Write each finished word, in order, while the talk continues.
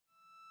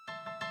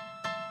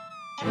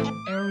Eric will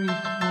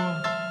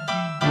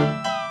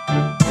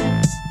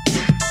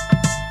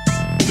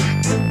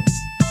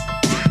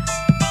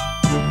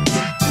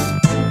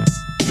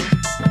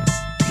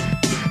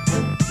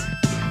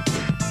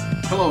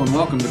Hello and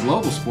welcome to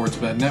Global Sports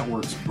Bet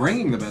Network's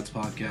Bringing the Bets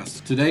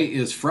podcast. Today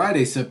is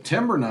Friday,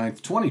 September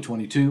 9th,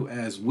 2022,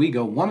 as we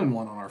go 1-1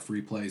 on our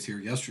free plays here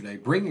yesterday,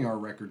 bringing our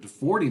record to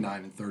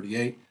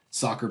 49-38.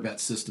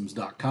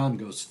 SoccerBetSystems.com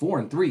goes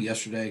 4-3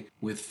 yesterday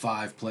with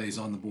 5 plays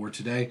on the board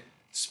today.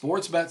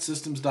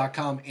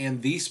 SportsBetSystems.com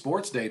and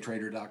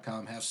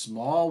TheSportsDayTrader.com have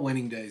small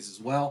winning days as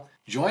well.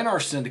 Join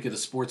our syndicate of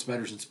sports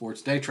bettors and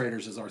sports day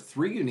traders as our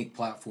 3 unique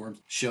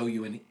platforms show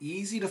you an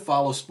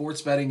easy-to-follow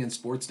sports betting and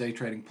sports day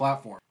trading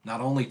platform,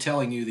 not only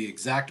telling you the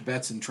exact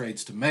bets and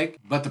trades to make,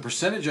 but the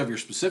percentage of your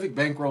specific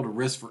bankroll to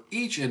risk for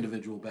each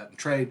individual bet and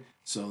trade,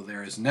 so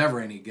there is never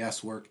any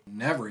guesswork,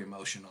 never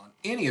emotion on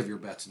any of your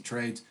bets and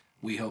trades.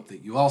 We hope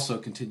that you also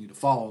continue to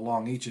follow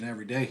along each and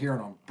every day here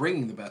on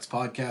Bringing the Bets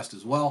podcast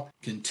as well,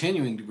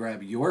 continuing to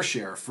grab your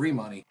share of free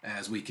money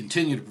as we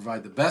continue to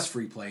provide the best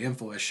free play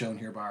info as shown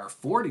here by our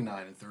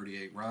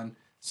 49-38 run.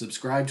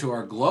 Subscribe to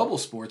our Global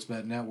Sports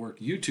Bet Network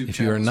YouTube channel. If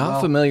you are not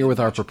familiar with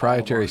our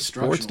proprietary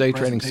sports day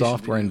trading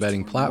software and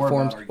betting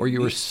platforms, or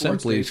you are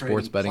simply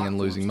sports betting and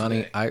losing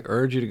money, I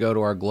urge you to go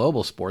to our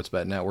Global Sports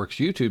Bet Network's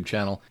YouTube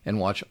channel and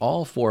watch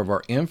all 4 of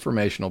our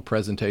informational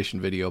presentation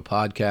video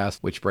podcasts,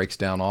 which breaks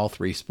down all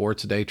 3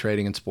 sports day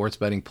trading and sports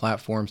betting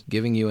platforms,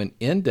 giving you an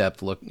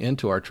in-depth look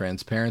into our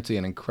transparency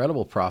and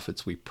incredible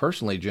profits we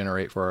personally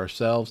generate for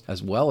ourselves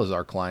as well as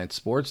our clients'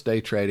 sports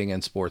day trading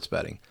and sports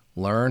betting.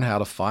 Learn how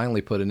to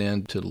finally put an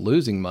end to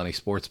losing money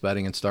sports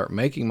betting and start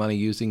making money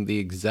using the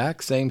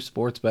exact same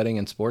sports betting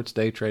and sports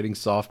day trading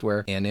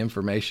software and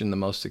information the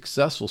most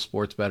successful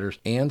sports bettors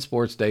and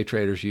sports day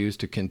traders use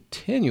to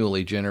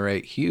continually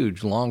generate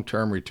huge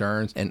long-term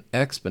returns and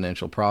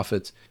exponential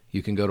profits.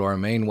 You can go to our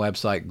main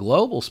website,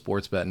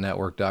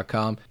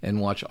 globalsportsbetnetwork.com,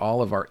 and watch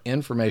all of our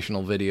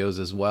informational videos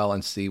as well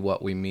and see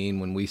what we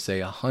mean when we say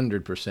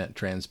 100%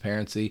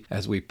 transparency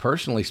as we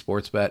personally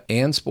sports bet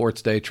and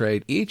sports day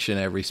trade each and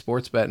every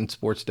sports bet and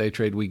sports day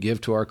trade we give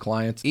to our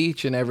clients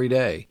each and every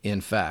day.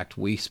 In fact,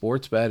 we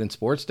sports bet and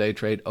sports day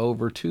trade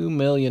over $2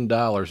 million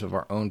of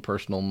our own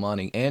personal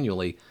money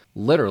annually,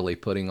 literally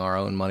putting our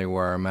own money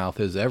where our mouth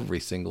is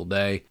every single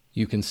day.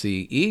 You can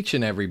see each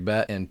and every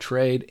bet and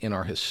trade in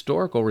our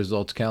historical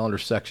results calendar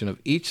section of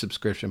each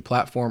subscription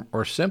platform,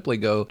 or simply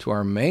go to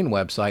our main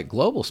website,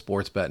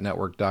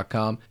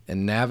 globalsportsbetnetwork.com,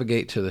 and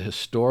navigate to the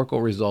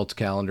historical results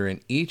calendar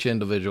in each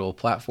individual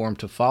platform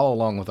to follow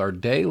along with our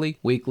daily,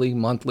 weekly,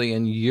 monthly,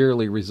 and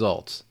yearly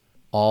results.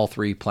 All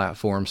 3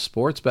 platforms,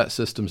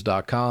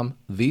 SportsBetSystems.com,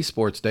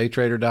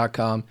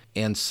 TheSportsDayTrader.com,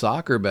 and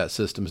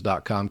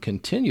SoccerBetSystems.com,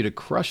 continue to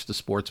crush the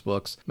sports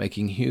books,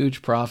 making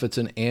huge profits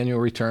and annual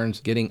returns,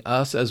 getting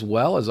us as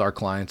well as our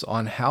clients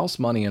on house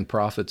money and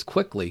profits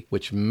quickly,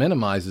 which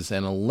minimizes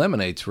and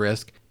eliminates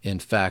risk. In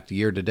fact,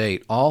 year to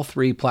date, all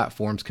 3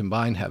 platforms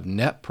combined have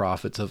net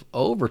profits of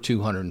over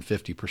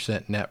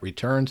 250% net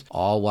returns,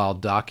 all while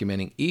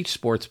documenting each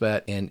sports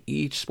bet and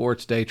each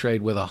sports day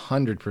trade with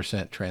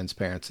 100%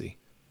 transparency.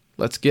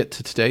 Let's get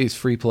to today's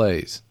free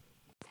plays.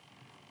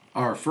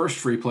 Our first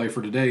free play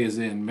for today is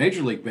in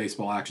Major League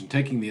Baseball action,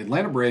 taking the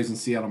Atlanta Braves and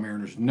Seattle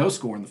Mariners no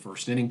score in the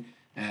first inning,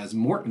 as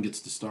Morton gets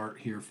to start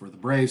here for the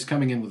Braves,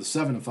 coming in with a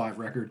 7-5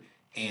 record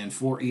and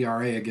 4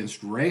 ERA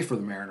against Ray for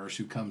the Mariners,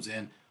 who comes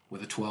in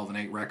with a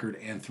 12-8 record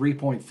and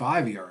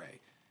 3.5 ERA.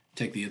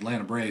 Take the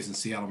Atlanta Braves and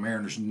Seattle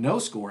Mariners no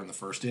score in the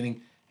first inning,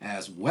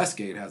 as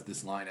Westgate has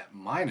this line at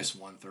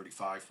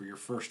 -135 for your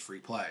first free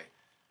play.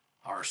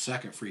 Our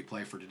second free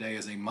play for today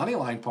is a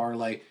moneyline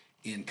parlay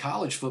in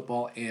college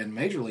football and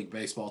Major League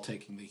Baseball,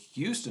 taking the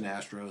Houston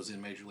Astros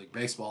in Major League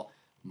Baseball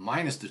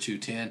minus the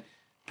 210,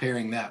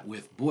 pairing that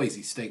with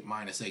Boise State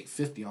minus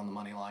 850 on the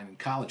money line in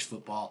college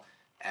football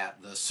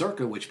at the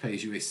Circa, which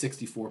pays you a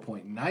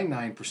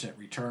 64.99%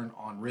 return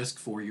on risk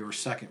for your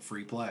second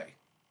free play.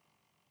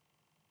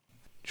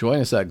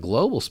 Join us at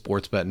Global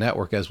Sports Bet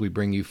Network as we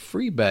bring you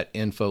free bet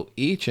info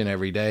each and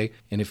every day.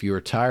 And if you are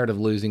tired of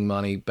losing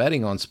money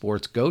betting on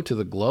sports, go to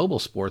the Global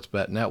Sports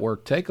Bet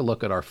Network. Take a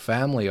look at our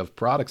family of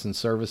products and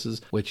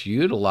services, which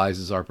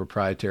utilizes our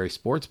proprietary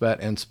sports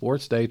bet and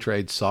sports day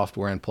trade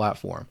software and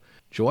platform.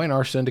 Join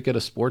our syndicate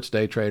of sports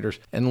day traders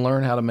and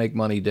learn how to make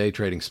money day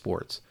trading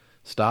sports.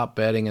 Stop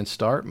betting and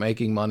start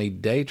making money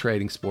day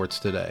trading sports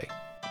today.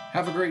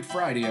 Have a great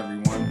Friday,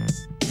 everyone.